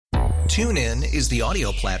TuneIn is the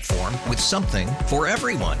audio platform with something for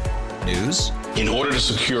everyone. News. In order to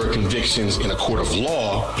secure convictions in a court of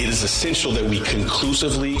law, it is essential that we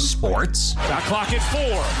conclusively. Sports. Shot clock at 4.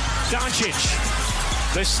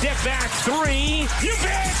 Doncic. The step back 3. You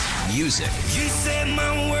bet. Music. You set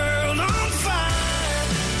my world on fire.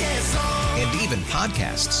 Yes, and even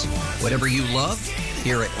podcasts. Whatever you love,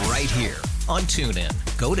 hear it right here on TuneIn.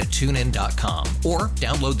 Go to TuneIn.com or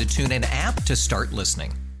download the TuneIn app to start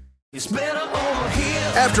listening. It's better over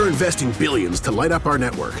here. After investing billions to light up our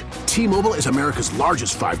network, T-Mobile is America's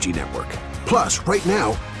largest 5G network. Plus, right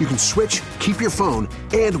now, you can switch, keep your phone,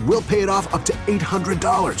 and we'll pay it off up to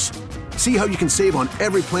 $800. See how you can save on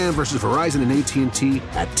every plan versus Verizon and AT&T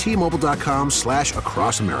at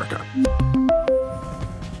T-Mobile.com/across-America.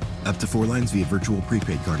 Up to 4 lines via virtual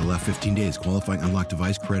prepaid card. Allow 15 days. Qualifying unlocked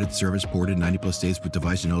device credit service ported 90-plus states with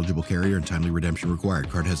device and eligible carrier and timely redemption required.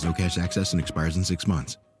 Card has no cash access and expires in 6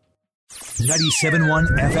 months.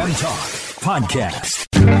 97.1 FM Talk Podcast.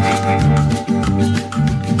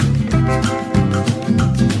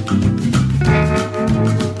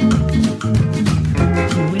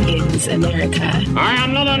 Wiggins America. I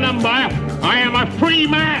am not a number. I am a free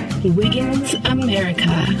man. Wiggins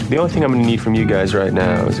America. The only thing I'm going to need from you guys right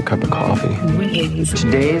now is a cup of coffee. Wiggins.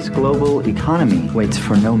 Today's global economy waits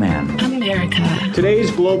for no man. America.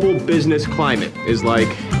 Today's global business climate is like,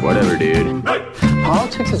 whatever, dude.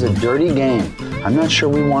 Politics is a dirty game. I'm not sure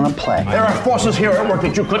we want to play. There are forces here at work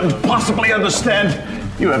that you couldn't possibly understand.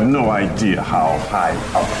 You have no idea how high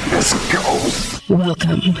up this goes.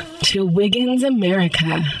 Welcome to Wiggins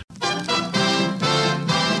America.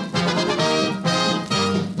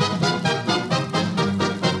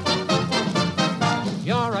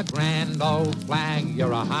 You're a grand old flag.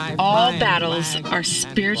 You're a high. All battles are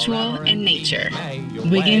spiritual in nature.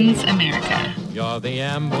 Wiggins America. You're the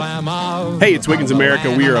emblem of. Hey, it's Wiggins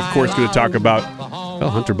America. We are, of course, going to talk about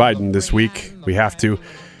Hunter Biden this week. We have to.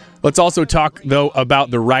 Let's also talk, though,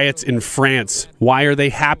 about the riots in France. Why are they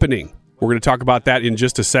happening? We're going to talk about that in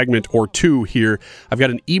just a segment or two here. I've got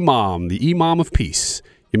an imam, the Imam of Peace.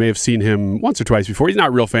 You may have seen him once or twice before. He's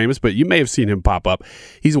not real famous, but you may have seen him pop up.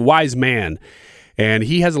 He's a wise man, and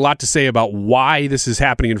he has a lot to say about why this is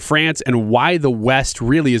happening in France and why the West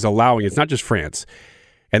really is allowing it. It's not just France.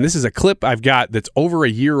 And this is a clip I've got that's over a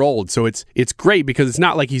year old, so it's great because it's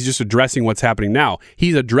not like he's just addressing what's happening now.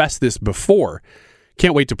 He's addressed this before.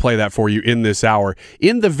 Can't wait to play that for you in this hour.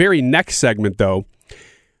 In the very next segment, though,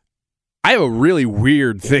 I have a really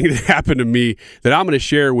weird thing that happened to me that I'm going to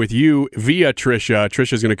share with you via Tricia.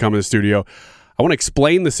 Tricia's going to come in the studio. I want to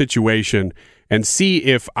explain the situation and see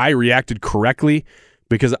if I reacted correctly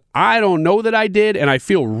because I don't know that I did, and I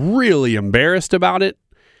feel really embarrassed about it.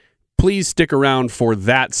 Please stick around for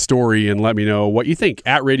that story and let me know what you think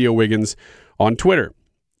at Radio Wiggins on Twitter.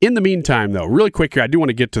 In the meantime, though, really quick here, I do want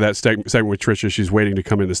to get to that segment with Tricia. She's waiting to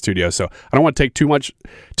come in the studio, so I don't want to take too much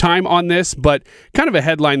time on this, but kind of a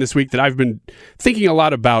headline this week that I've been thinking a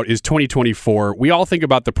lot about is 2024. We all think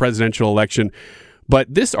about the presidential election,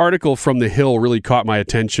 but this article from The Hill really caught my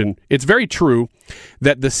attention. It's very true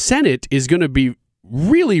that the Senate is going to be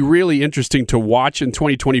really, really interesting to watch in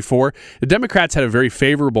 2024. The Democrats had a very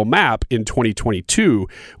favorable map in 2022,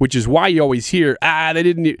 which is why you always hear,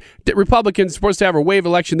 the Republicans supposed to have a wave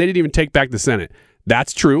election. They didn't even take back the Senate.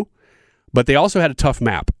 That's true, but they also had a tough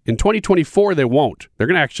map. In 2024, they won't. They're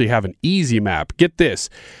going to actually have an easy map. Get this.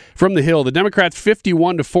 From The Hill, the Democrats'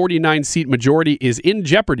 51 to 49 seat majority is in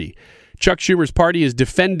jeopardy. Chuck Schumer's party is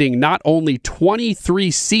defending not only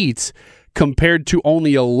 23 seats compared to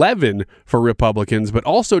only 11 for Republicans, but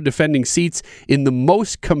also defending seats in the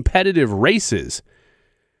most competitive races.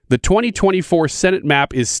 The 2024 Senate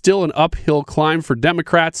map is still an uphill climb for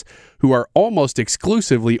Democrats, who are almost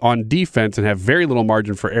exclusively on defense and have very little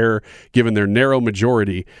margin for error given their narrow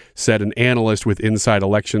majority, said an analyst with Inside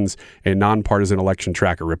Elections, a nonpartisan election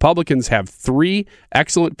tracker. Republicans have 3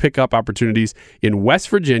 excellent pickup opportunities in West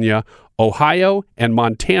Virginia, Ohio, and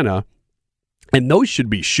Montana, and those should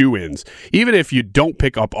be shoo-ins. Even if you don't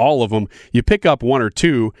pick up all of them, you pick up 1 or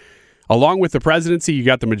 2. Along with the presidency, you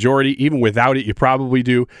got the majority. Even without it, you probably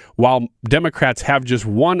do. While Democrats have just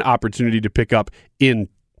 1 opportunity to pick up in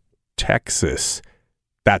Texas.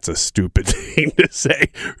 That's a stupid thing to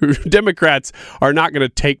say. Democrats are not going to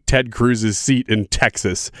take Ted Cruz's seat in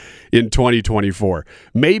Texas in 2024.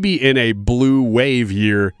 Maybe in a blue wave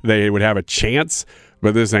year, they would have a chance,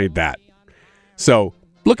 but this ain't that. So,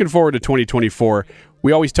 looking forward to 2024,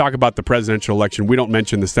 we always talk about the presidential election. We don't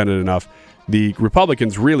mention the Senate enough. The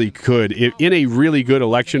Republicans really could, in a really good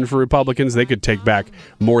election for Republicans, they could take back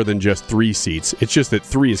more than just 3 seats. It's just that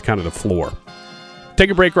 3 is kind of the floor. Take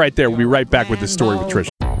a break right there. We'll be right back with this story with Tricia.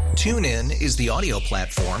 TuneIn is the audio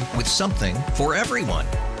platform with something for everyone.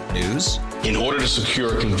 News. In order to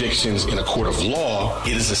secure convictions in a court of law,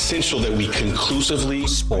 it is essential that we conclusively.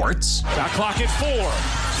 Sports. Shot clock at 4.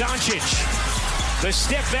 Doncic. The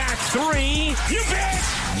step back 3. You bet.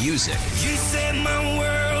 Music. You set my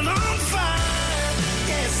world on fire.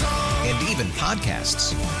 Yes, and even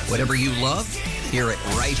podcasts. Whatever you love, hear it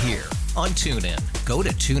right here on TuneIn. Go to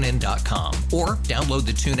TuneIn.com or download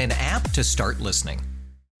the TuneIn app to start listening.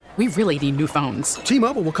 We really need new phones.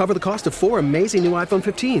 T-Mobile will cover the cost of 4 amazing new iPhone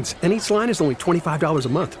 15s, and each line is only $25 a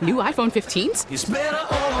month. New iPhone 15s? It's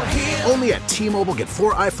better over here. Only at T-Mobile, get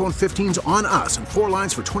 4 iPhone 15s on us and 4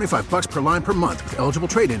 lines for $25 per line per month with eligible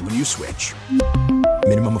trade-in when you switch.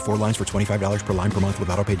 Minimum of 4 lines for $25 per line per month with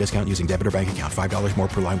autopay discount using debit or bank account. $5 more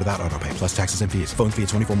per line without autopay, plus taxes and fees. Phone fee at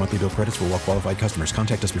 24 monthly bill credits for well-qualified customers.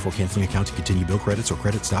 Contact us before canceling account to continue bill credits or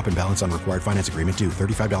credit stop and balance on required finance agreement due.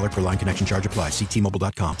 $35 per line connection charge applies. See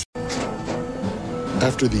T-Mobile.com.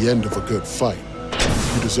 After the end of a good fight,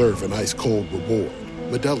 you deserve an ice-cold reward.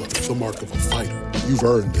 Modelo is the mark of a fighter. You've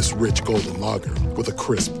earned this rich golden lager with a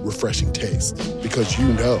crisp, refreshing taste. Because you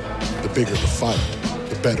know, the bigger the fight,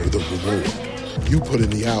 the better the reward. You put in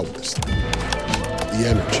the hours, the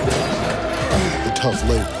energy, the tough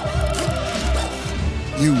labor.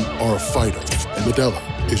 You are a fighter, and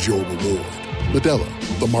Modelo is your reward.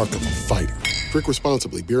 Modelo, the mark of a fighter. Drink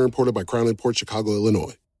responsibly. Beer imported by Crown Imports, Chicago,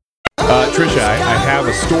 Illinois. Tricia, I have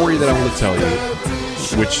a story that I want to tell you,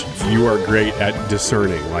 which you are great at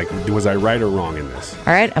discerning. Like, was I right or wrong in this?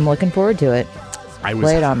 All right, I'm looking forward to it.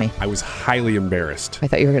 Lay it on me. I was highly embarrassed. I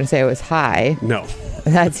thought you were going to say I was high. No.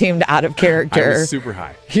 That seemed out of character. I was super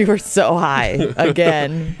high. You were so high,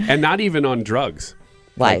 again. And not even on drugs.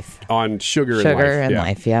 Life. Like on sugar and life. Sugar and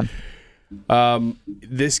life, yeah.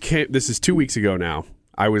 This is 2 weeks ago now.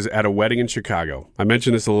 I was at a wedding in Chicago. I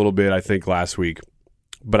mentioned this a little bit, I think, last week.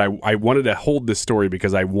 But I wanted to hold this story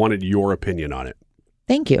because I wanted your opinion on it.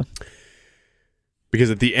 Thank you. Because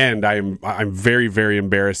at the end, I'm very, very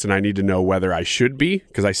embarrassed, and I need to know whether I should be,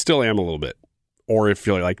 because I still am a little bit, or if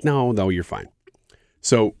you're like, no, you're fine.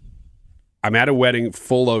 So I'm at a wedding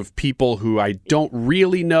full of people who I don't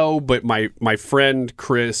really know, but my friend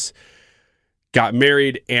Chris got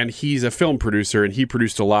married, and he's a film producer, and he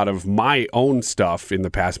produced a lot of my own stuff in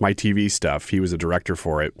the past, my TV stuff. He was a director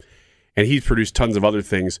for it. And he's produced tons of other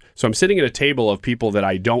things. So I'm sitting at a table of people that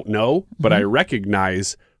I don't know, but I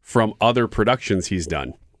recognize from other productions he's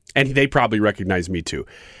done. And they probably recognize me too.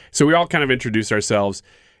 So we all kind of introduce ourselves.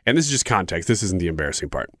 And this is just context. This isn't the embarrassing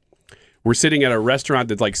part. We're sitting at a restaurant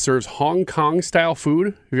that like serves Hong Kong style food.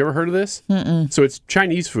 Have you ever heard of this? Mm-mm. So it's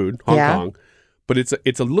Chinese food, Hong Kong. But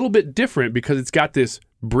it's a little bit different because it's got this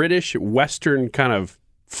British Western kind of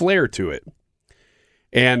flair to it.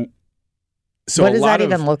 And so what does that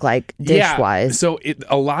even look like dish-wise? Yeah, so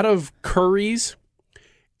a lot of curries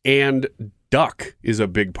and duck is a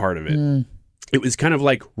big part of it. It was kind of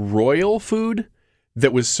like royal food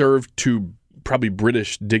that was served to probably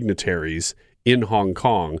British dignitaries in Hong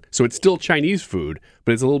Kong. So it's still Chinese food,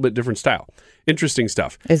 but it's a little bit different style. Interesting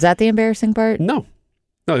stuff. Is that the embarrassing part? No,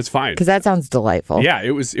 it's fine. Because that sounds delightful. Yeah,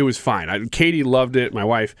 it was fine. Katie loved it, my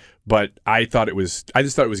wife, but I just thought it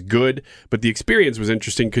was good. But the experience was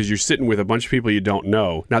interesting because you're sitting with a bunch of people you don't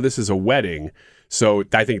know. Now, this is a wedding, so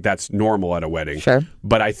I think that's normal at a wedding. Sure.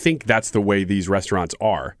 But I think that's the way these restaurants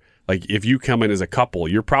are. Like, if you come in as a couple,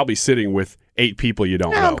 you're probably sitting with 8 people you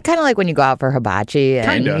don't know. Kind of like when you go out for hibachi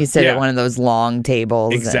and you sit at one of those long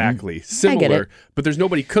tables. Exactly. Similar. I get it. But there's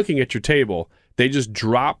nobody cooking at your table. They just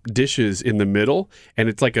drop dishes in the middle, and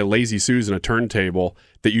it's like a Lazy Susan, a turntable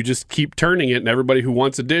that you just keep turning it, and everybody who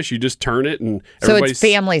wants a dish, you just turn it, and so it's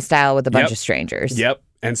family style with a bunch of strangers. Yep.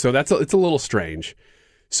 And so it's a little strange.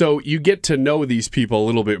 So you get to know these people a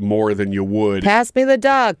little bit more than you would. Pass me the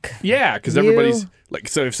duck. Yeah, because everybody's like,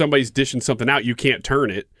 so if somebody's dishing something out, you can't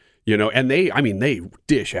turn it, and they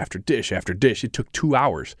dish after dish after dish. It took 2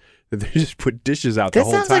 hours. They just put dishes out the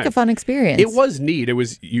whole time. This sounds like a fun experience. It was neat. It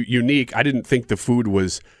was unique. I didn't think the food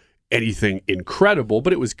was anything incredible,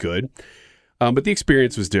 but it was good. But the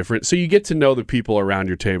experience was different. So you get to know the people around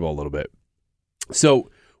your table a little bit. So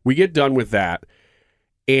we get done with that,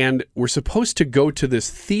 and we're supposed to go to this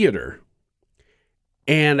theater.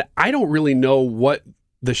 And I don't really know what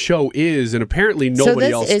the show is, and apparently nobody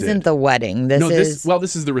else did. So this isn't the wedding. This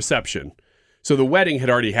is the reception. So the wedding had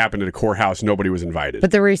already happened at a courthouse. Nobody was invited.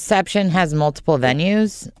 But the reception has multiple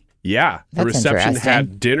venues? Yeah. The reception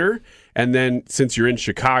had dinner, and then since you're in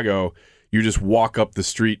Chicago, you just walk up the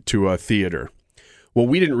street to a theater. Well,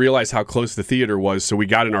 we didn't realize how close the theater was, so we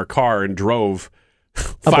got in our car and drove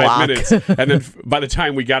 5 minutes. And then by the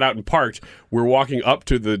time we got out and parked, we're walking up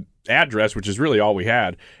to the address, which is really all we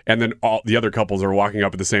had. And then all the other couples are walking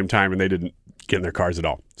up at the same time, and they didn't get in their cars at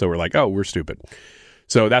all. So we're like, oh, we're stupid.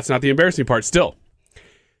 So that's not the embarrassing part. Still,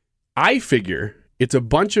 I figure it's a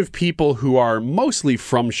bunch of people who are mostly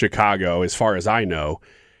from Chicago, as far as I know.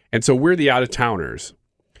 And so we're the out-of-towners.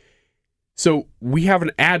 So we have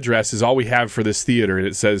an address is all we have for this theater, and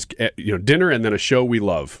it says, dinner and then a show we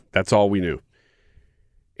love. That's all we knew.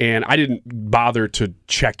 And I didn't bother to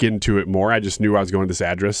check into it more. I just knew I was going to this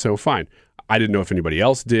address, so fine. I didn't know if anybody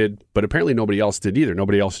else did, but apparently nobody else did either.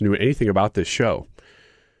 Nobody else knew anything about this show.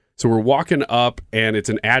 So we're walking up, and it's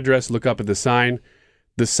an address. Look up at the sign.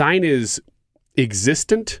 The sign is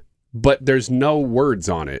existent, but there's no words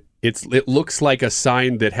on it. It looks like a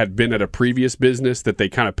sign that had been at a previous business that they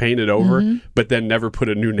kind of painted over, but then never put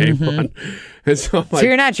a new name on. And so, I'm like, so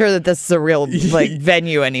you're not sure that this is a real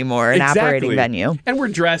venue anymore, an operating venue. And we're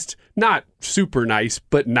dressed not super nice,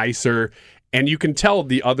 but nicer. And you can tell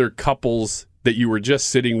the other couples that you were just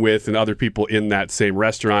sitting with and other people in that same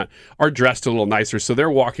restaurant are dressed a little nicer. So they're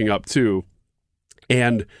walking up too.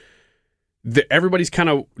 And everybody's kind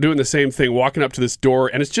of doing the same thing, walking up to this door,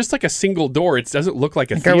 and it's just like a single door. It doesn't look like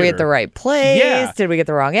a theater. Are we at the right place? Yeah. Did we get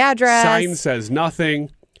the wrong address? Sign says nothing.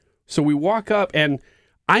 So we walk up, and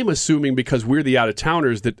I'm assuming because we're the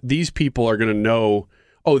out-of-towners that these people are going to know,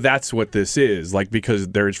 oh, that's what this is, like because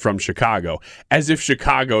they're from Chicago. As if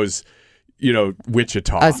Chicago's,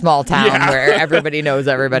 Wichita. A small town where everybody knows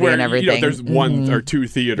everybody and everything. There's one or two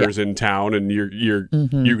theaters in town, and you're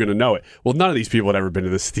going to know it. Well, none of these people had ever been to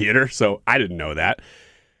this theater, so I didn't know that.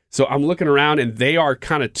 So I'm looking around, and they are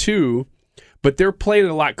kind of too, but they're playing it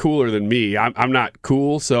a lot cooler than me. I'm not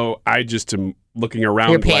cool, so I just am looking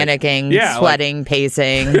around. You're panicking, sweating,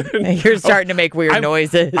 pacing. You're starting to make weird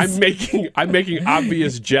noises. I'm making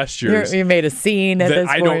obvious gestures. You made a scene at this point.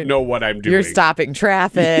 I don't know what I'm doing. You're stopping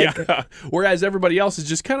traffic. Yeah. Whereas everybody else is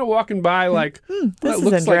just kind of walking by like, this it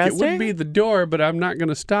looks is like it would be the door, but I'm not going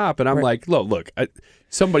to stop. And I'm like, look,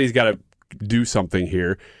 somebody's got to do something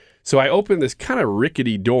here. So I open this kind of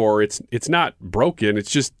rickety door. It's not broken. It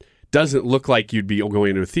just doesn't look like you'd be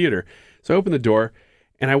going into a theater. So I open the door.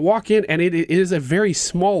 And I walk in, and it is a very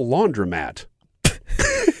small laundromat.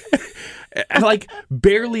 Like,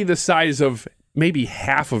 barely the size of maybe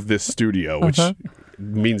half of this studio, which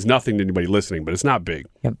means nothing to anybody listening, but it's not big.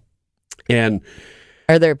 Yep. And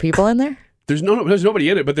are there people in there? There's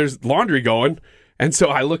nobody in it, but there's laundry going. And so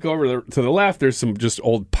I look over to the left. There's some just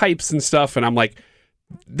old pipes and stuff, and I'm like,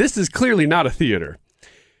 this is clearly not a theater.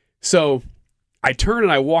 So I turn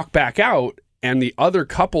and I walk back out, and the other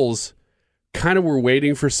couples kind of were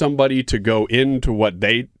waiting for somebody to go into what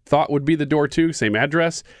they thought would be the door too, same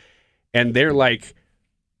address. And they're like,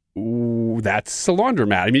 ooh, that's a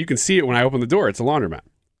laundromat. I mean, you can see it when I open the door. It's a laundromat.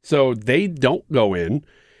 So they don't go in.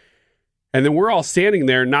 And then we're all standing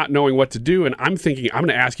there not knowing what to do. And I'm thinking, I'm going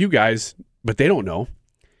to ask you guys, but they don't know.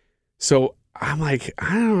 So I'm like,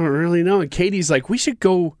 I don't really know. And Katie's like, we should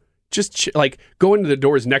go go into the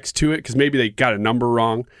doors next to it because maybe they got a number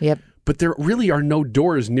wrong. Yep. But there really are no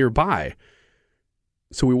doors nearby.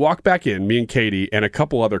 So we walk back in, me and Katie, and a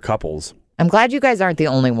couple other couples. I'm glad you guys aren't the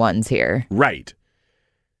only ones here. Right.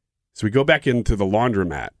 So we go back into the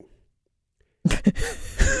laundromat.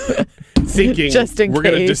 Thinking we're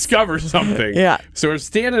going to discover something. Yeah. So we're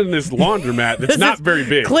standing in this laundromat that's not very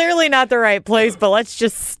big. Clearly not the right place, but let's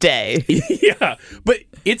just stay. Yeah. But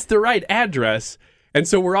it's the right address. And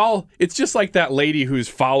so it's just like that lady who's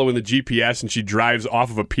following the GPS and she drives off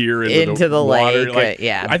of a pier into the water. Lake.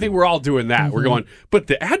 Yeah. I think we're all doing that. Mm-hmm. We're going, but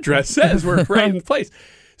the address says we're right in place.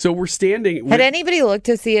 So we're standing. Had anybody looked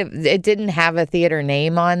to see if it didn't have a theater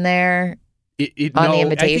name on there? The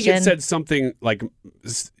invitation? I think it said something like,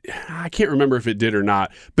 I can't remember if it did or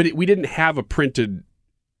not, but we didn't have a printed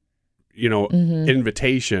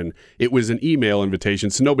invitation. It was an email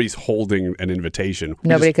invitation, so nobody's holding an invitation.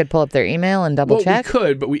 Nobody could pull up their email and double check? We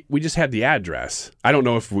could, but we just had the address. I don't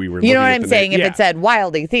know if we were You know what I'm saying? If it said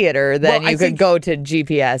Wildy Theater, then you could go to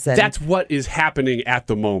GPS. And that's what is happening at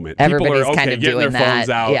the moment. Everybody's People are kind of getting doing their phones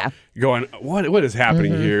out, going, what is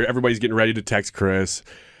happening here? Everybody's getting ready to text Chris.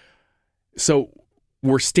 So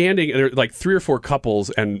we're standing, there are like 3 or 4 couples,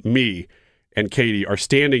 and me and Katie are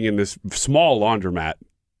standing in this small laundromat,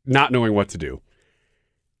 not knowing what to do.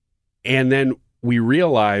 And then we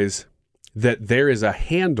realize that there is a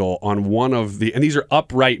handle on one of and these are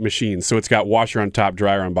upright machines. So it's got washer on top,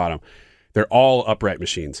 dryer on bottom. They're all upright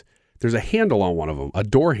machines. There's a handle on one of them, a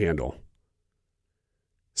door handle.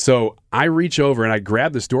 So I reach over and I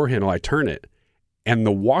grab this door handle, I turn it, and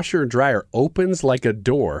the washer and dryer opens like a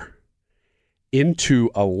door into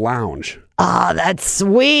a lounge. Oh, that's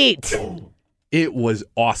sweet. It was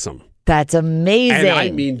awesome. That's amazing. And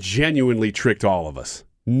I mean genuinely tricked all of us.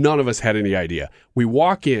 None of us had any idea. We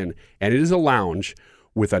walk in, and it is a lounge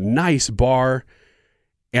with a nice bar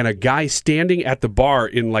and a guy standing at the bar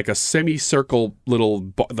in like a semicircle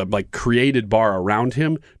little like created bar around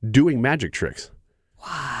him doing magic tricks.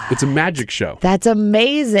 What? It's a magic show. That's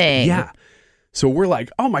amazing. Yeah. So we're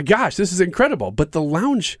like, oh my gosh, this is incredible. But the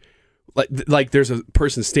lounge, like there's a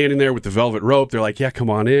person standing there with the velvet rope. They're like, yeah, come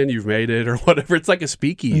on in. You've made it or whatever. It's like a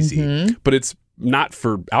speakeasy, but it's not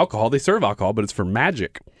for alcohol. They serve alcohol, but it's for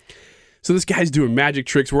magic. So this guy's doing magic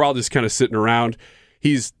tricks. We're all just kind of sitting around.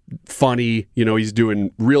 He's funny. He's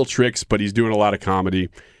doing real tricks, but he's doing a lot of comedy.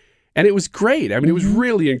 And it was great. I mean, it was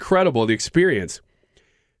really incredible, the experience.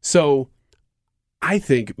 So I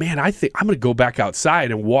think I'm going to go back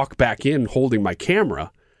outside and walk back in holding my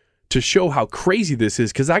camera to show how crazy this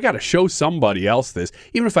is, because I got to show somebody else this.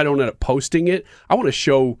 Even if I don't end up posting it, I want to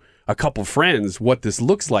show a couple friends what this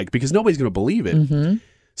looks like, because nobody's going to believe it.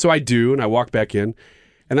 So I do, and I walk back in,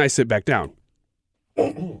 and I sit back down.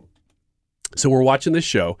 So we're watching this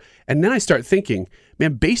show, and then I start thinking,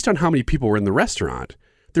 man, based on how many people were in the restaurant,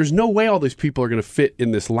 there's no way all these people are going to fit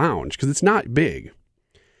in this lounge, because it's not big.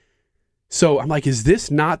 So I'm like, is this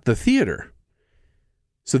not the theater?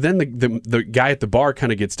 So then the guy at the bar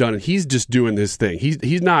kind of gets done, and he's just doing this thing.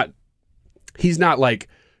 He's not like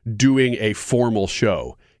doing a formal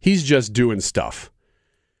show. He's just doing stuff.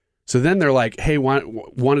 So then they're like, hey,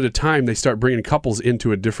 one at a time, they start bringing couples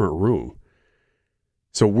into a different room.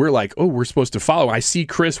 So we're like, oh, we're supposed to follow. I see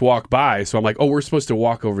Chris walk by, so I'm like, oh, we're supposed to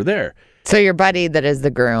walk over there. So your buddy that is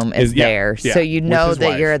the groom is there, so you know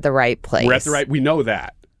that you're at the right place. We're at the right. We know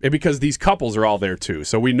that. And because these couples are all there too,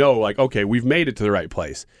 so we know, like, okay, we've made it to the right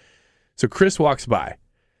place. So Chris walks by.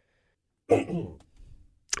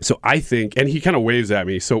 So I think, and he kind of waves at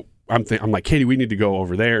me. So I'm like, Katie, we need to go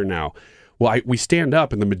over there now. Well, we stand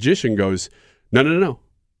up, and the magician goes, no,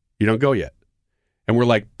 you don't go yet. And we're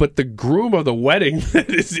like, but the groom of the wedding that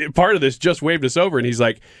is part of this just waved us over. And he's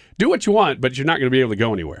like, do what you want, but you're not going to be able to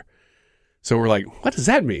go anywhere. So we're like, what does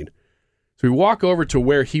that mean? So we walk over to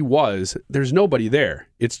where he was. There's nobody there.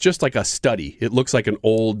 It's just like a study. It looks like an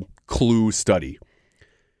old Clue study.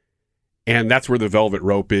 And that's where the velvet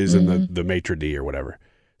rope is and the maitre d' or whatever.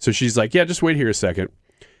 So she's like, yeah, just wait here a second.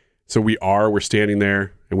 So we're standing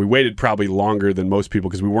there, and we waited probably longer than most people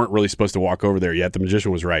because we weren't really supposed to walk over there yet. The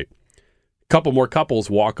magician was right. Couple more couples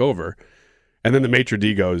walk over, and then the maitre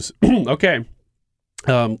d' goes, okay,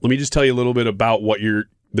 let me just tell you a little bit about what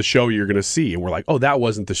the show you're going to see. And we're like, oh, that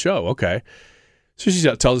wasn't the show. Okay. So she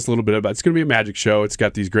tells us a little bit about it's going to be a magic show. It's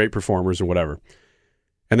got these great performers or whatever.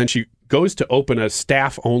 And then she goes to open a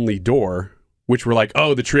staff-only door, which we're like,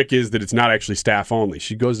 oh, the trick is that it's not actually staff-only.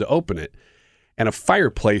 She goes to open it, and a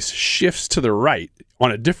fireplace shifts to the right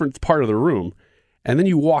on a different part of the room. And then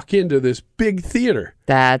you walk into this big theater.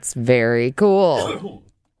 That's very cool.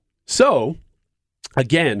 So,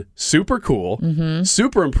 again, super cool,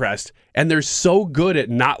 super impressed, and they're so good at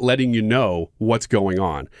not letting you know what's going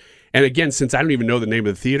on. And again, since I don't even know the name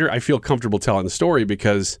of the theater, I feel comfortable telling the story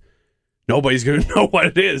because nobody's going to know what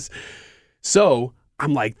it is. So,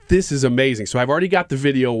 I'm like, this is amazing. So, I've already got the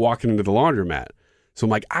video walking into the laundromat. So,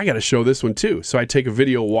 I'm like, I got to show this one too. So, I take a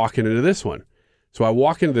video walking into this one. So, I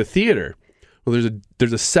walk into the theater. Well,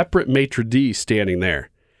 there's a separate maitre d' standing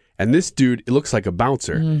there. And this dude, it looks like a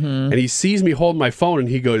bouncer. And he sees me holding my phone, and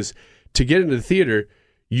he goes, to get into the theater,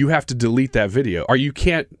 you have to delete that video. Or you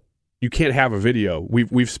can't have a video.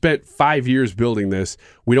 We've spent 5 years building this.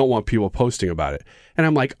 We don't want people posting about it. And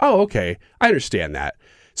I'm like, oh, okay. I understand that.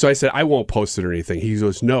 So I said, I won't post it or anything. He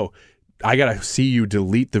goes, no, I got to see you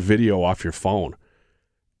delete the video off your phone.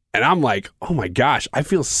 And I'm like, oh my gosh, I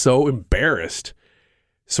feel so embarrassed.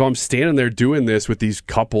 So I'm standing there doing this with these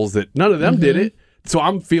couples that none of them did it. So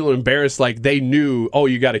I'm feeling embarrassed, like they knew, oh,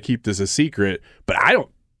 you got to keep this a secret. But I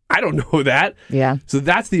don't know that. Yeah. So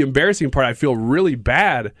that's the embarrassing part. I feel really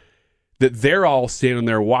bad that they're all standing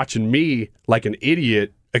there watching me like an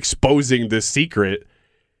idiot exposing this secret.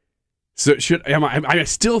 So I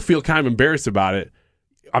still feel kind of embarrassed about it.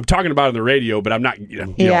 I'm talking about it on the radio, but I'm not, you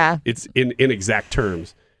know, it's in inexact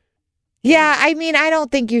terms. Yeah, I mean, I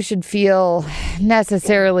don't think you should feel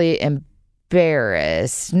necessarily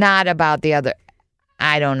embarrassed. Not about the other.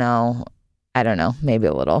 I don't know. Maybe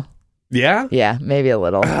a little. Yeah? Yeah, maybe a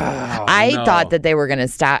little. I thought that they were going to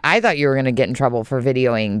stop. I thought you were going to get in trouble for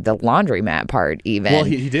videoing the laundromat part even. Well,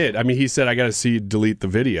 he did. I mean, he said, I got to see you delete the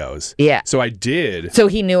videos. Yeah. So I did. So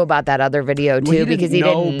he knew about that other video too, because he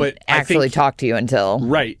didn't actually talk to you until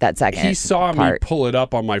that second He saw me pull it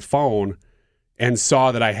up on my phone and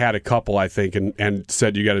saw that I had a couple, I think, and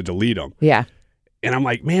said, you got to delete them. Yeah. And I'm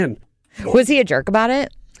like, man. Was he a jerk about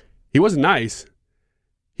it? He wasn't nice.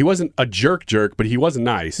 He wasn't a jerk, but he wasn't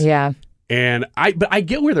nice. Yeah. And but I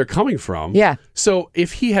get where they're coming from. Yeah. So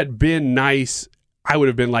if he had been nice, I would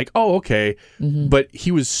have been like, oh, okay. Mm-hmm. But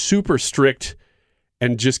he was super strict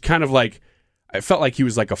and just kind of like, I felt like he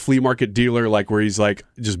was like a flea market dealer, like where he's like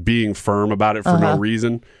just being firm about it for no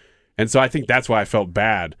reason. And so I think that's why I felt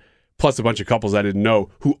bad. Plus a bunch of couples I didn't know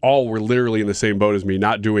who all were literally in the same boat as me,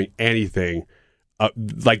 not doing anything.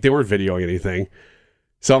 Like they weren't videoing anything.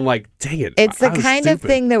 So I'm like, dang it. It's the kind of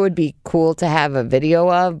thing that would be cool to have a video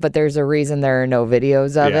of, but there's a reason there are no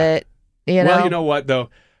videos of it. You know? Well, you know what, though?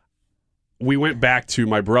 We went back to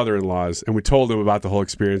my brother-in-law's and we told him about the whole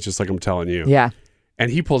experience, just like I'm telling you. Yeah.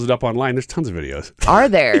 And he pulls it up online. There's tons of videos. Are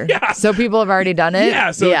there? Yeah. So people have already done it?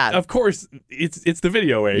 Yeah. So, of course, it's the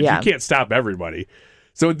video age. Yeah. You can't stop everybody.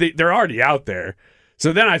 So they're already out there.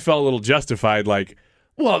 So then I felt a little justified, like,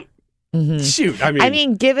 well, shoot. I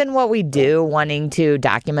mean, given what we do, wanting to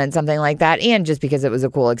document something like that, and just because it was a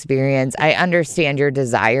cool experience, I understand your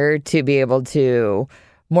desire to be able to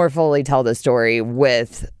more fully tell the story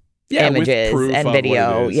with images with and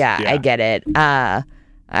video. Yeah, I get it.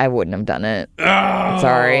 I wouldn't have done it.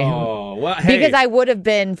 Sorry. Well, hey. Because I would have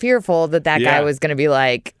been fearful that guy was going to be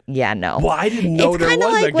like, yeah, no. Well, I didn't know there was a guy. It's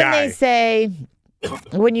kind of like when they say,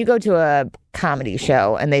 when you go to a comedy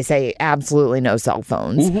show and they say absolutely no cell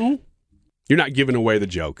phones. Mm-hmm. You're not giving away the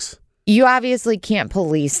jokes. You obviously can't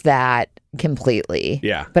police that completely.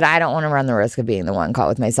 Yeah. But I don't want to run the risk of being the one caught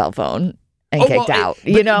with my cell phone and kicked out.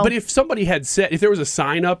 You know? But if somebody had said, if there was a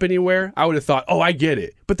sign up anywhere, I would have thought, oh, I get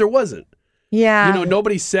it. But there wasn't. Yeah. You know,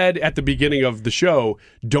 nobody said at the beginning of the show,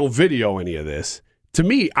 don't video any of this. To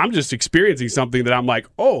me, I'm just experiencing something that I'm like,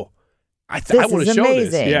 oh, I want to show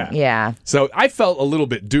this. Yeah. So I felt a little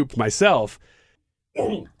bit duped myself.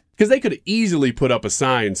 Because they could have easily put up a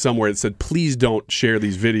sign somewhere that said, please don't share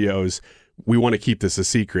these videos. We want to keep this a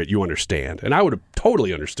secret. You understand. And I would have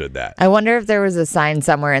totally understood that. I wonder if there was a sign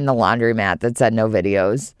somewhere in the laundromat that said no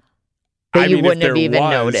videos. That you wouldn't have even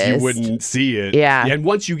noticed. You wouldn't see it. Yeah. And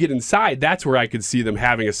once you get inside, that's where I could see them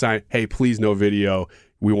having a sign, hey, please no video.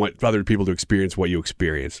 We want other people to experience what you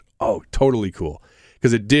experience. Oh, totally cool.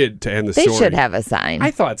 Because it did to end the story. They should have a sign. I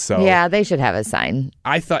thought so. Yeah, they should have a sign.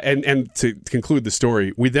 I thought, and to conclude the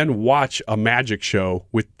story, we then watch a magic show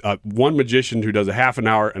with one magician who does a half an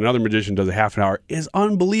hour, another magician does a half an hour. It's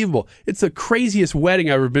unbelievable. It's the craziest wedding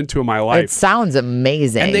I've ever been to in my life. It sounds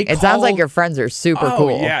amazing. It sounds like your friends are super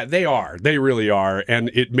cool. Yeah, they are. They really are. And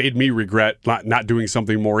it made me regret not doing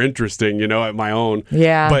something more interesting, you know, at my own.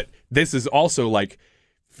 Yeah. But this is also like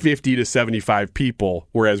 50 to 75 people,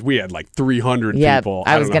 whereas we had like 300 people.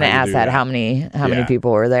 I was going to ask that. How many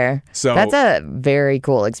people were there? So that's a very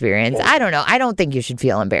cool experience. I don't know. I don't think you should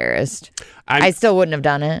feel embarrassed. I still wouldn't have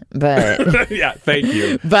done it, but yeah, thank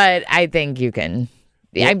you. But I think you can.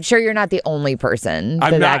 I'm sure you're not the only person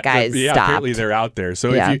that guy's stopped. Apparently they're out there.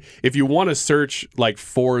 So if you want to search like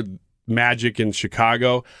for magic in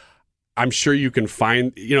Chicago, I'm sure you can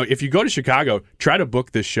find, you know, if you go to Chicago, try to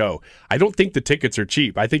book this show. I don't think the tickets are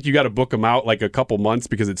cheap. I think you got to book them out like a couple months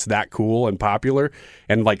because it's that cool and popular.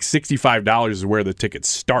 And like $65 is where the tickets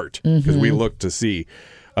start because we look to see.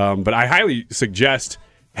 But I highly suggest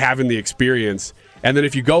having the experience. And then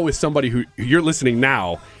if you go with somebody who, you're listening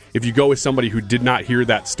now, if you go with somebody who did not hear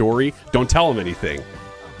that story, don't tell them anything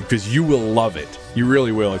because you will love it. You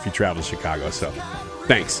really will if you travel to Chicago. So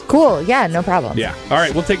thanks. Cool. Yeah, no problem. Yeah. All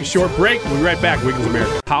right, we'll take a short break. We'll be right back. Wiggins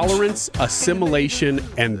America. Tolerance, assimilation,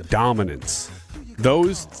 and dominance.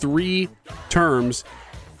 Those three terms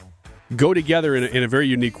go together in a very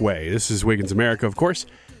unique way. This is Wiggins America, of course.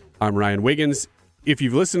 I'm Ryan Wiggins. If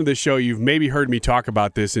you've listened to this show, you've maybe heard me talk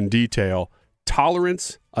about this in detail.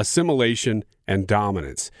 Tolerance, assimilation, and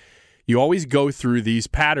dominance. You always go through these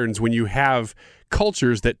patterns when you have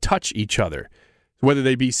cultures that touch each other. Whether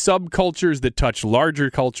they be subcultures that touch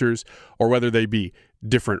larger cultures or whether they be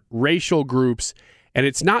different racial groups. And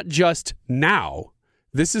it's not just now.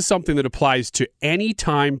 This is something that applies to any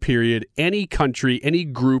time period, any country, any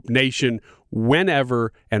group, nation,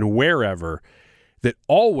 whenever and wherever, that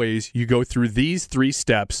always you go through these three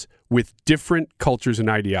steps with different cultures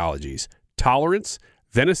and ideologies. Tolerance,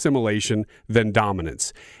 then assimilation, then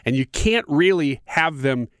dominance. And you can't really have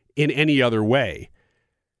them in any other way.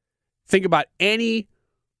 Think about any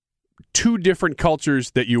two different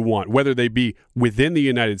cultures that you want, whether they be within the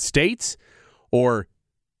United States or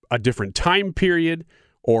a different time period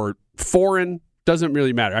or foreign, doesn't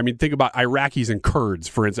really matter. I mean, think about Iraqis and Kurds,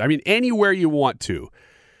 for instance. I mean, anywhere you want to.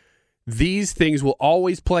 These things will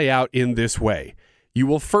always play out in this way. You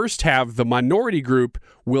will first have the minority group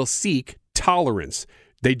will seek tolerance.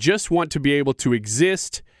 They just want to be able to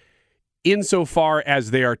exist insofar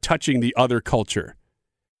as they are touching the other culture.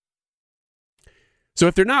 So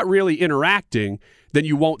if they're not really interacting, then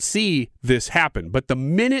you won't see this happen. But the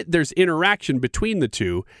minute there's interaction between the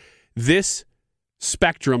two, this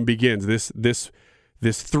spectrum begins. This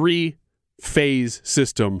three-phase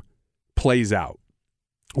system plays out,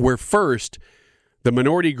 where first the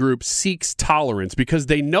minority group seeks tolerance because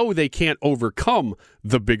they know they can't overcome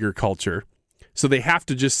the bigger culture. So they have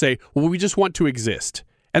to just say, well, we just want to exist.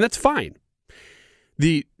 And that's fine.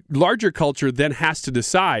 The larger culture then has to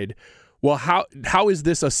decide, well, how is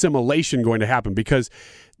this assimilation going to happen? Because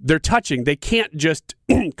they're touching, they can't just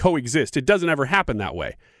coexist. It doesn't ever happen that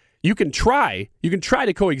way. You can try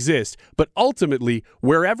to coexist, but ultimately,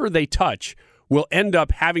 wherever they touch will end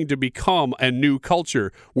up having to become a new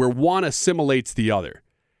culture where one assimilates the other.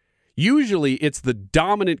 Usually, it's the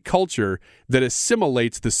dominant culture that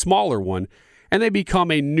assimilates the smaller one, and they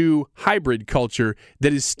become a new hybrid culture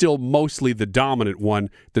that is still mostly the dominant one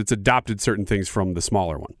that's adopted certain things from the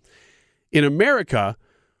smaller one. In America,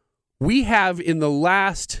 we have in the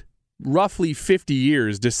last roughly 50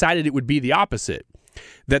 years decided it would be the opposite,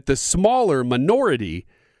 that the smaller minority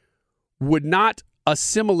would not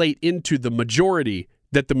assimilate into the majority,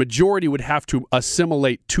 that the majority would have to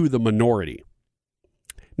assimilate to the minority.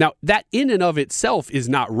 Now, that in and of itself is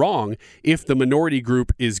not wrong if the minority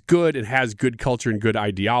group is good and has good culture and good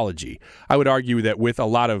ideology. I would argue that with a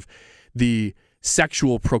lot of the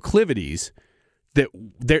sexual proclivities, that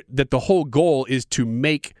the whole goal is to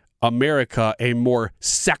make America a more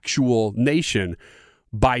sexual nation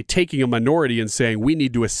by taking a minority and saying we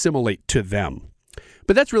need to assimilate to them.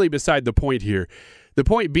 But that's really beside the point here. The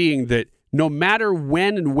point being that no matter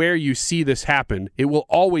when and where you see this happen, it will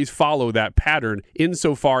always follow that pattern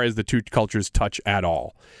insofar as the two cultures touch at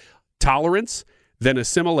all. Tolerance, then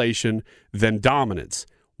assimilation, then dominance.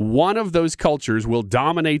 One of those cultures will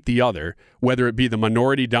dominate the other, whether it be the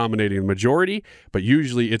minority dominating the majority, but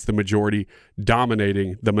usually it's the majority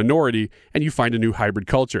dominating the minority, and you find a new hybrid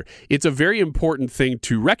culture. It's a very important thing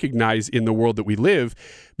to recognize in the world that we live,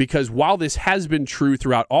 because while this has been true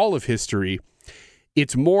throughout all of history,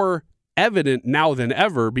 it's more evident now than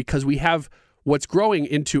ever because we have what's growing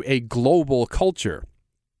into a global culture.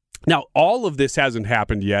 Now, all of this hasn't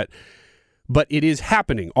happened yet, but it is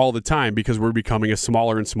happening all the time because we're becoming a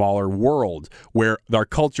smaller and smaller world where our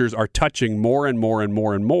cultures are touching more and more and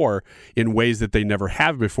more and more in ways that they never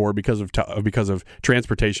have before because of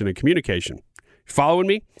transportation and communication. Following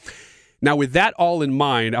me? Now, with that all in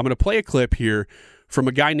mind, I'm going to play a clip here from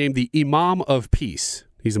a guy named the Imam of Peace.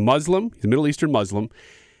 He's a Muslim. He's a Middle Eastern Muslim.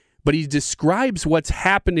 But he describes what's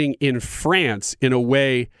happening in France in a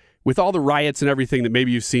way, with all the riots and everything that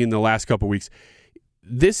maybe you've seen in the last couple of weeks.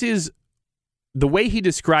 This is, the way he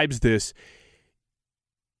describes this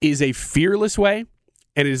is a fearless way,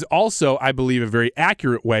 and it is also, I believe, a very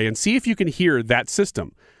accurate way. And see if you can hear that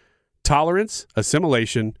system. Tolerance,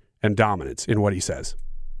 assimilation, and dominance in what he says.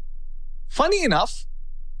 Funny enough,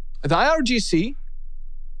 the IRGC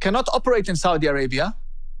cannot operate in Saudi Arabia.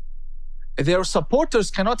 Their supporters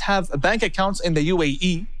cannot have bank accounts in the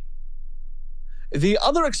UAE. The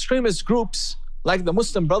other extremist groups, like the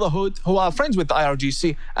Muslim Brotherhood, who are friends with the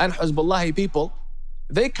IRGC and Hezbollah people,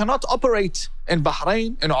 they cannot operate in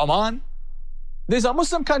Bahrain, in Oman. These are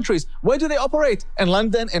Muslim countries. Where do they operate? In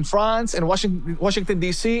London, in France, in Washington,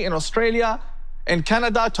 D.C., in Australia, in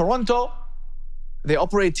Canada, Toronto. They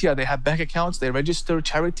operate here. They have bank accounts. They register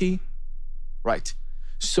charity. Right.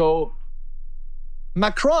 So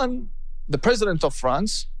Macron, the president of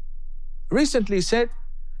France, recently said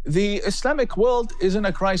the Islamic world is in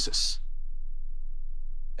a crisis.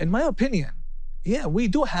 In my opinion, yeah, we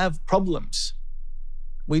do have problems.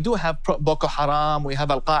 We do have Boko Haram, we have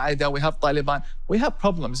Al-Qaeda, we have Taliban. We have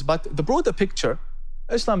problems, but the broader picture,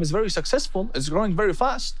 Islam is very successful, it's growing very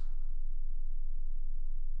fast.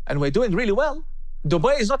 And we're doing really well.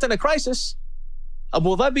 Dubai is not in a crisis.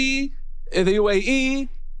 Abu Dhabi, the UAE,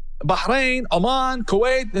 Bahrain, Oman,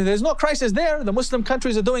 Kuwait, there's no crisis there. The Muslim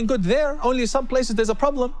countries are doing good there. Only some places there's a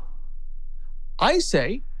problem. I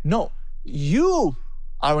say, no, you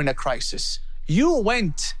are in a crisis. You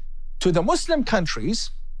went to the Muslim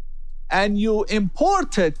countries and you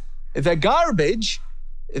imported the garbage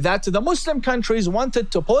that the Muslim countries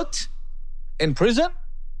wanted to put in prison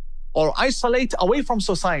or isolate away from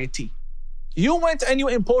society. You went and you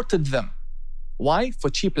imported them. Why?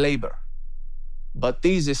 For cheap labor. But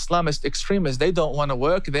these Islamist extremists, they don't want to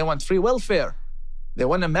work. They want free welfare. They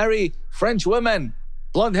want to marry French women,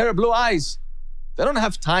 blonde hair, blue eyes. They don't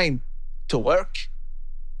have time to work.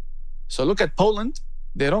 So look at Poland.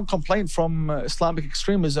 They don't complain from Islamic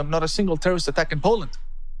extremism, not a single terrorist attack in Poland.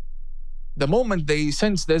 The moment they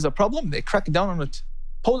sense there's a problem, they crack down on it.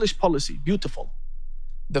 Polish policy, beautiful.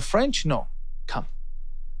 The French, no, come.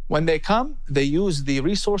 When they come, they use the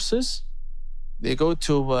resources. They go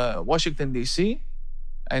to Washington, D.C.,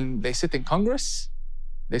 and they sit in Congress.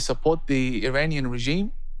 They support the Iranian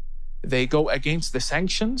regime. They go against the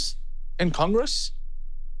sanctions in Congress,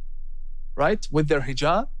 right, with their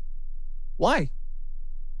hijab. Why?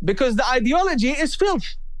 Because the ideology is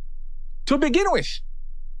filth to begin with.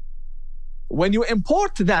 When you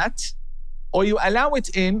import that, or you allow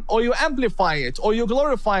it in, or you amplify it, or you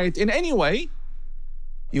glorify it in any way,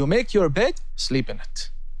 you make your bed, sleep in it.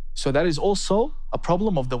 So that is also a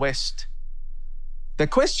problem of the West. The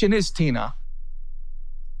question is, Tina,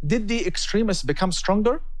 did the extremists become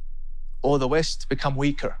stronger or the West become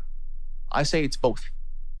weaker? I say it's both.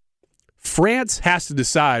 France has to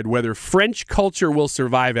decide whether French culture will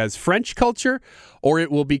survive as French culture or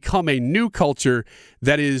it will become a new culture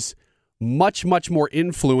that is much, much more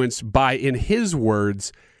influenced by, in his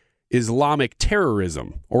words, Islamic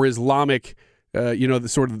terrorism or Islamic, the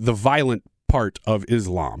sort of the violent part of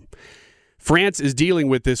Islam. France is dealing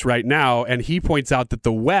with this right now, and he points out that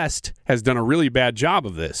the West has done a really bad job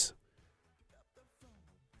of this.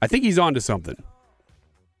 I think he's onto something.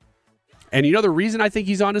 And the reason I think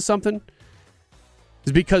he's onto something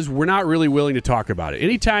is because we're not really willing to talk about it.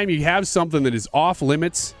 Anytime you have something that is off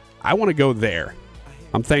limits, I want to go there.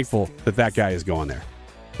 I'm thankful that guy is going there.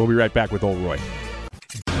 We'll be right back with Old Roy.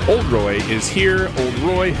 Old Roy is here. Old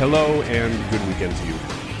Roy, hello, and good weekend to you.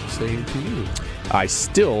 Same to you. I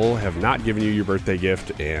still have not given you your birthday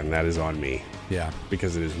gift, and that is on me. Yeah.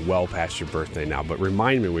 Because it is well past your birthday now. But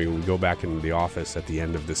remind me when we go back into the office at the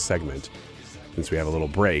end of this segment, since we have a little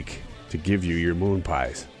break, to give you your moon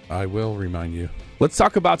pies. I will remind you. Let's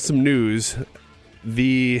talk about some news.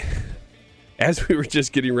 As we were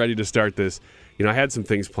just getting ready to start this, I had some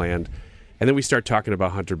things planned, and then we start talking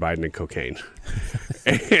about Hunter Biden and cocaine.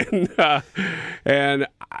 and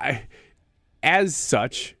as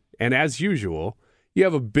such, and as usual, you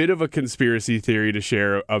have a bit of a conspiracy theory to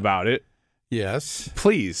share about it. Yes.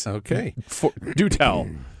 Please. Okay. Do tell.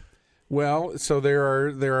 Well, so there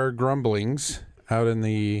are grumblings out in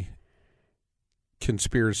the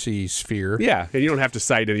conspiracy sphere. Yeah, and you don't have to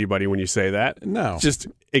cite anybody when you say that. No. It just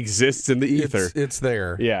exists in the ether. It's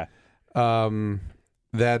there. Yeah.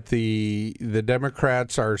 That the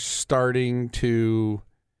Democrats are starting to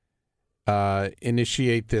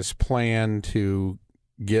initiate this plan to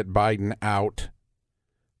get Biden out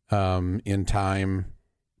in time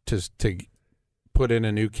to put in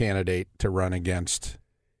a new candidate to run against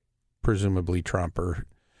presumably Trump or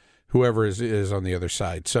whoever is on the other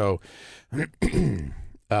side. So there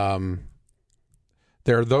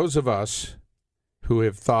are those of us who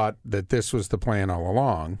have thought that this was the plan all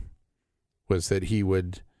along, was that he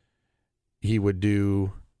would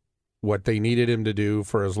do what they needed him to do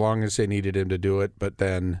for as long as they needed him to do it, but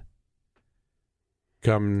then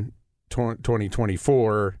come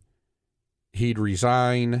 2024, he'd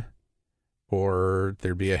resign, or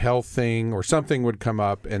there'd be a health thing, or something would come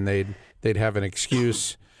up, and they'd have an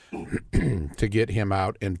excuse to get him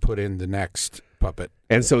out and put in the next puppet.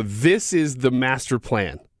 And so this is the master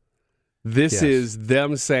plan. This is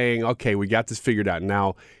them saying, okay, we got this figured out.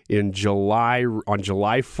 Now, on July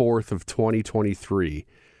 4th of 2023,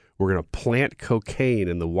 we're going to plant cocaine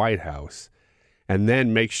in the White House and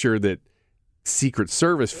then make sure that Secret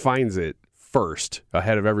Service finds it first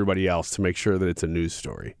ahead of everybody else to make sure that it's a news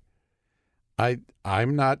story.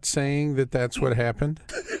 I'm not saying that that's what happened,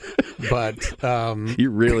 but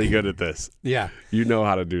you're really good at this. Yeah, you know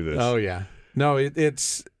how to do this. Oh yeah, no,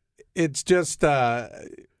 it's just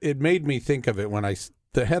it made me think of it when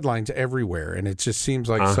the headlines everywhere, and it just seems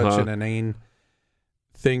like such an inane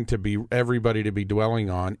thing to be everybody to be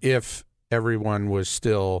dwelling on if everyone was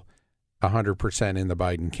still 100% in the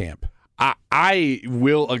Biden camp. I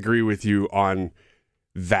will agree with you on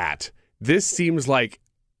that. This seems like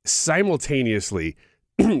simultaneously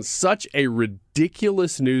such a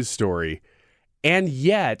ridiculous news story and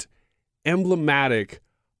yet emblematic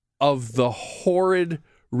of the horrid,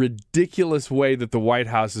 ridiculous way that the White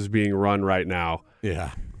House is being run right now.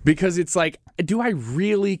 Yeah. Because it's like, do I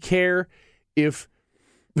really care if,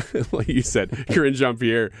 like you said, Corinne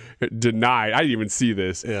Jean-Pierre denied, I didn't even see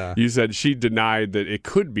this. Yeah. You said she denied that it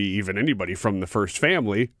could be even anybody from the first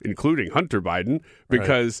family, including Hunter Biden,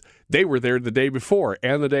 because they were there the day before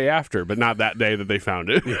and the day after, but not that day that they found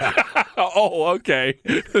it. Yeah. Oh, okay.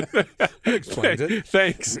 That explains it.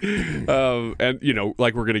 Thanks. And,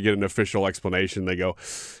 like we're going to get an official explanation. They go,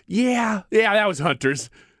 yeah, that was Hunter's.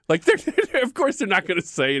 Like, of course they're not going to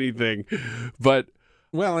say anything. But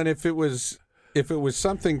well, and if it was if it was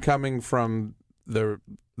something coming from the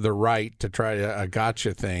right to try a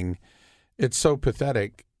gotcha thing, it's so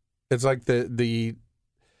pathetic. It's like the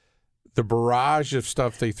barrage of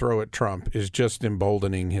stuff they throw at Trump is just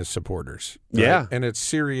emboldening his supporters. Right? Yeah. And it's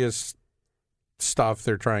serious stuff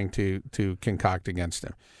they're trying to concoct against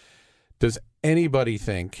him. Does anybody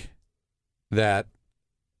think that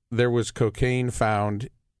there was cocaine found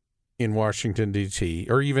in Washington, D.C.,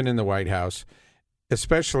 or even in the White House,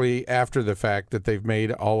 especially after the fact that they've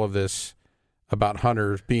made all of this about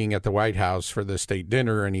Hunter being at the White House for the state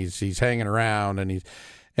dinner, and he's hanging around, and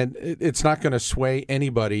it's not going to sway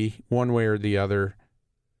anybody one way or the other,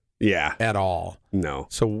 at all. No.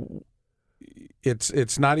 So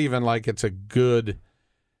it's not even like it's a good,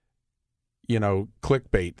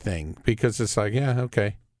 clickbait thing, because it's like, yeah,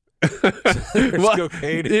 okay.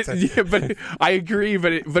 Cocaine. But I agree,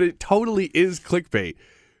 but it totally is clickbait,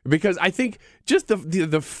 because I think just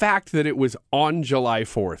the fact that it was on July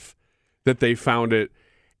 4th that they found it,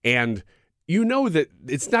 and that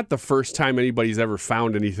it's not the first time anybody's ever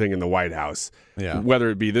found anything in the White House, whether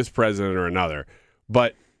it be this president or another,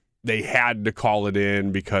 but they had to call it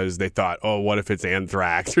in because they thought, oh, what if it's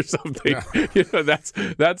anthrax or something? Yeah. That's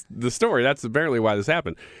the story. That's apparently why this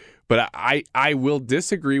happened. But I will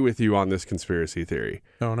disagree with you on this conspiracy theory.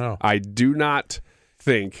 Oh, no. I do not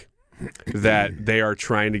think that they are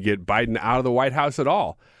trying to get Biden out of the White House at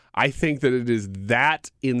all. I think that it is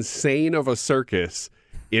that insane of a circus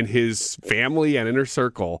in his family and inner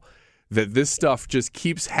circle that this stuff just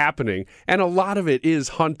keeps happening. And a lot of it is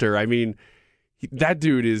Hunter. I mean, that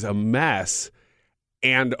dude is a mess,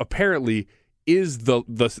 and apparently is the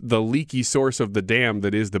leaky source of the dam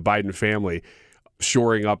that is the Biden family,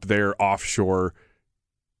 shoring up their offshore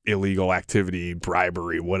illegal activity,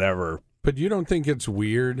 bribery, whatever. But you don't think it's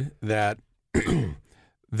weird that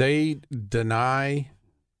they deny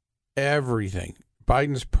everything?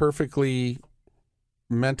 Biden's perfectly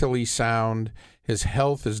mentally sound. His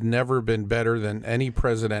health has never been better than any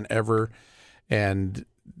president ever. And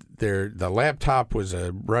the laptop was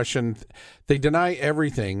a Russian. They deny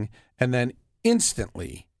everything, and then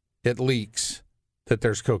instantly it leaks that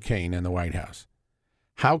there's cocaine in the White House.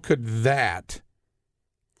 How could that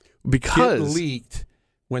get leaked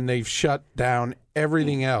when they've shut down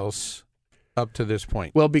everything else up to this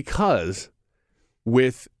point? Well, because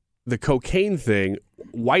with the cocaine thing,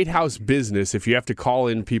 White House business, if you have to call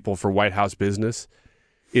in people for White House business,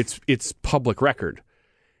 it's public record.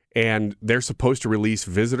 And they're supposed to release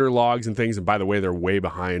visitor logs and things. And by the way, they're way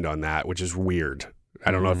behind on that, which is weird.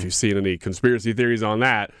 I don't know if you've seen any conspiracy theories on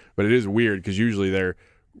that, but it is weird because usually they're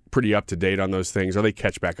pretty up to date on those things, or they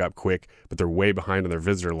catch back up quick, but they're way behind on their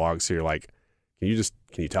visitor logs. So you're like, can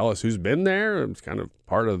you tell us who's been there? It's kind of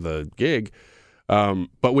part of the gig.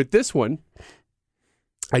 But with this one,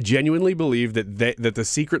 I genuinely believe that the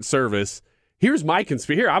Secret Service. Here's my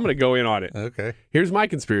conspiracy. Here, I'm going to go in on it. Okay. Here's my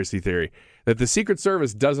conspiracy theory. That the Secret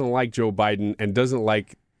Service doesn't like Joe Biden and doesn't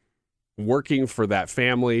like working for that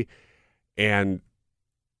family, and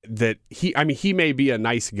that he may be a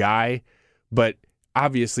nice guy, but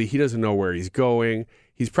obviously he doesn't know where he's going.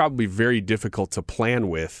 He's probably very difficult to plan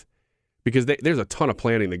with because there's a ton of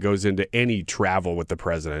planning that goes into any travel with the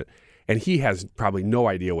president, and he has probably no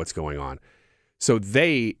idea what's going on. So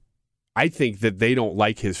I think that they don't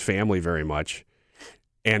like his family very much,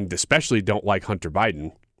 and especially don't like Hunter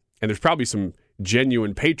Biden. And there's probably some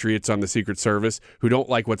genuine patriots on the Secret Service who don't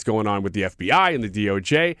like what's going on with the FBI and the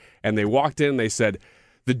DOJ. And they walked in and they said,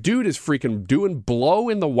 the dude is freaking doing blow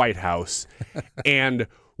in the White House. And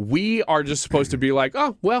we are just supposed to be like,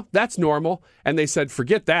 oh, well, that's normal. And they said,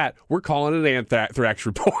 forget that. We're calling it an anthrax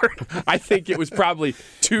report. I think it was probably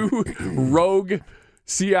two rogue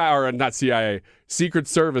Secret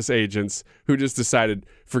Service agents who just decided,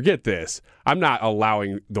 forget this. I'm not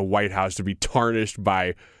allowing the White House to be tarnished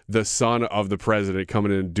by the son of the president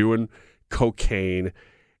coming in and doing cocaine,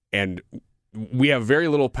 and we have very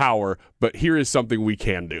little power, but here is something we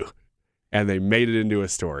can do. And they made it into a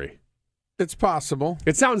story. It's possible.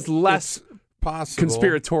 It sounds less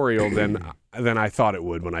conspiratorial than I thought it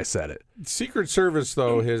would when I said it. Secret Service,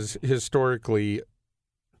 though, has historically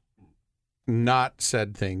not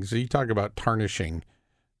said things. You talk about tarnishing.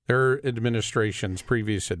 There are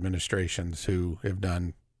previous administrations who have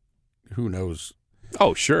done, who knows.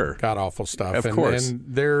 Oh, sure. God awful stuff. Of course.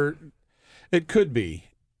 And it could be.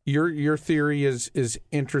 Your theory is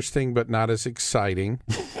interesting, but not as exciting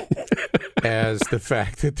as the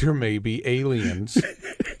fact that there may be aliens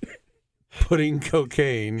putting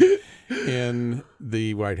cocaine in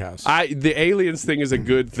the White House. The aliens thing is a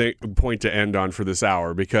good point to end on for this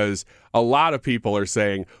hour, because a lot of people are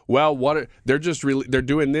saying, well, they're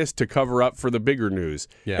doing this to cover up for the bigger news.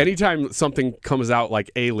 Yeah. Anytime something comes out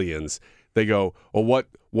like aliens, they go, well,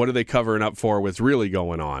 what are they covering up for? What's really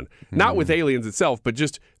going on? Not with aliens itself, but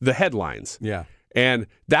just the headlines. Yeah. And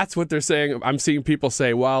that's what they're saying. I'm seeing people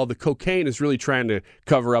say, well, the cocaine is really trying to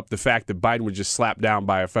cover up the fact that Biden was just slapped down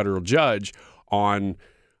by a federal judge on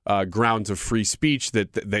grounds of free speech,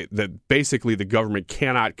 that basically the government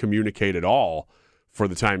cannot communicate at all for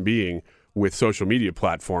the time being with social media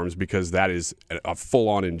platforms, because that is a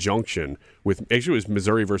full-on injunction. Actually, it was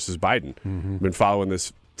Missouri versus Biden. I've been following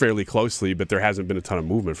this fairly closely, but there hasn't been a ton of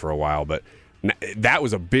movement for a while. But that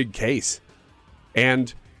was a big case.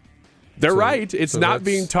 And they're right. It's not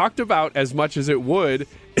being talked about as much as it would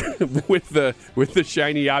with the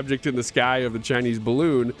shiny object in the sky of the Chinese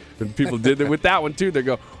balloon. And people did it with that one, too. They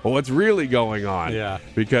go, well, what's really going on? Yeah.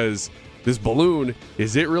 Because this balloon,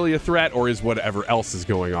 is it really a threat, or is whatever else is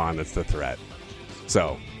going on that's the threat?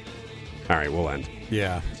 So, all right, we'll end.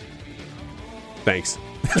 Yeah. Thanks.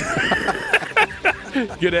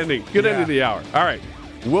 Good ending. Good end of the hour. All right.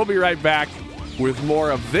 We'll be right back with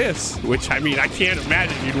more of this, which, I mean, I can't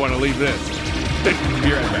imagine you'd want to leave this. Be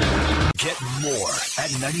right back. Get more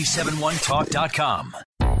at 971talk.com.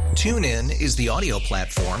 TuneIn is the audio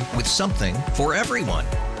platform with something for everyone.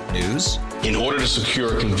 News. In order to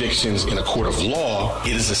secure convictions in a court of law,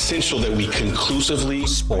 it is essential that we conclusively.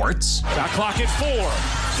 Sports. Shot clock at 4.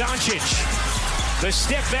 Doncic. The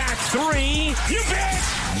step back 3. You bet.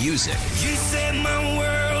 Music. You set my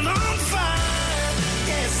world on fire.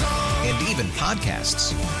 Yes, and even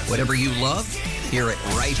podcasts. Whatever you love, hear it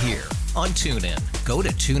right here on TuneIn. Go to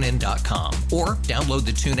TuneIn.com or download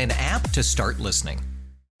the TuneIn app to start listening.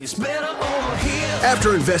 It's better over here.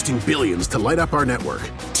 After investing billions to light up our network,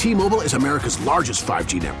 T-Mobile is America's largest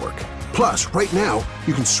 5G network. Plus, right now,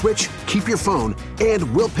 you can switch, keep your phone,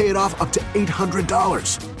 and we'll pay it off up to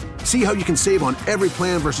 $800. See how you can save on every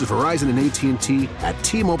plan versus Verizon and AT&T at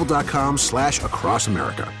T-Mobile.com/across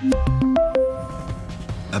America.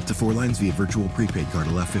 Up to 4 lines via virtual prepaid card.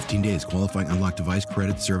 Allow 15 days. Qualifying unlocked device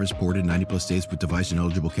credit service ported 90-plus days with device and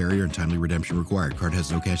eligible carrier and timely redemption required. Card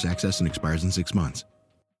has no cash access and expires in 6 months.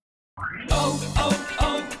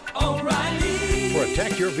 O'Reilly.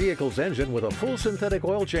 Protect your vehicle's engine with a full synthetic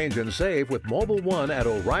oil change and save with Mobile One at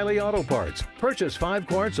O'Reilly Auto Parts. Purchase 5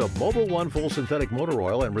 quarts of Mobile One full synthetic motor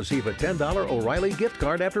oil and receive a $10 O'Reilly gift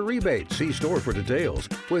card after rebate. See store for details.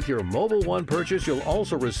 With your Mobile One purchase, you'll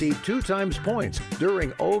also receive 2 times points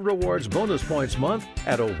during O Rewards Bonus Points Month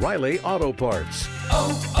at O'Reilly Auto Parts.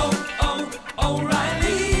 O'Reilly.